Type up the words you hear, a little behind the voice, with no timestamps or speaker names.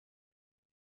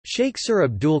Sheikh Sir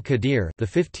Abdul Qadir, the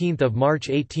 15th of March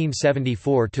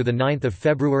 1874 to the 9th of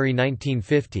February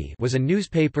 1950, was a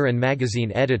newspaper and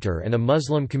magazine editor and a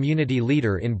Muslim community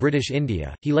leader in British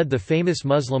India. He led the famous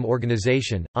Muslim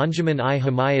organisation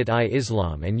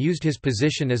Anjuman-i-Himayat-i-Islam and used his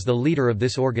position as the leader of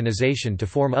this organisation to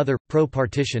form other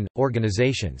pro-partition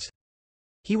organisations.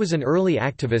 He was an early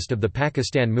activist of the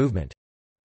Pakistan movement.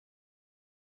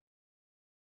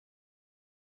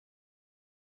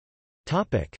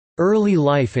 Topic: Early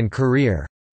life and career.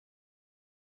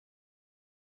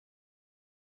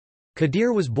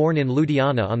 Qadir was born in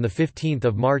Ludhiana on 15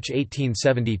 March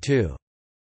 1872.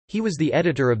 He was the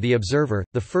editor of The Observer,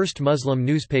 the first Muslim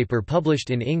newspaper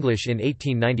published in English in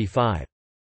 1895.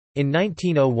 In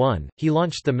 1901, he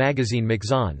launched the magazine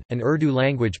Migzan, an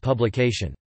Urdu-language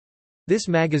publication. This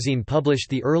magazine published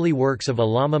the early works of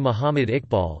Allama Muhammad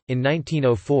Iqbal. In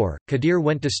 1904, Qadir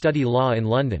went to study law in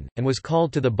London, and was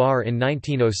called to the bar in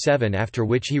 1907, after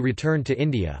which he returned to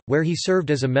India, where he served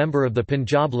as a member of the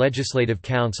Punjab Legislative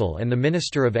Council and the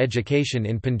Minister of Education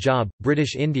in Punjab,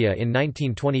 British India. In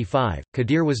 1925,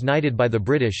 Qadir was knighted by the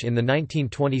British in the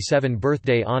 1927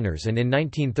 Birthday Honours and in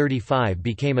 1935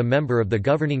 became a member of the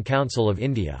Governing Council of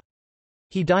India.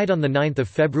 He died on 9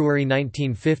 February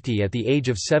 1950 at the age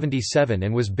of 77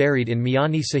 and was buried in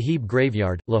Miani Sahib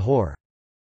Graveyard, Lahore.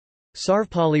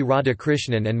 Sarvepalli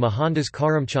Radhakrishnan and Mohandas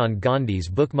Karamchand Gandhi's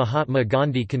book Mahatma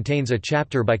Gandhi contains a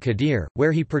chapter by Qadir,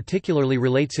 where he particularly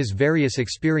relates his various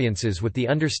experiences with the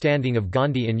understanding of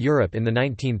Gandhi in Europe in the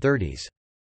 1930s.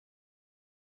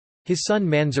 His son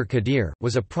Manzoor Qadir,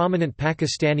 was a prominent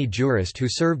Pakistani jurist who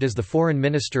served as the foreign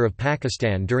minister of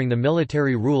Pakistan during the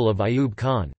military rule of Ayub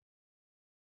Khan.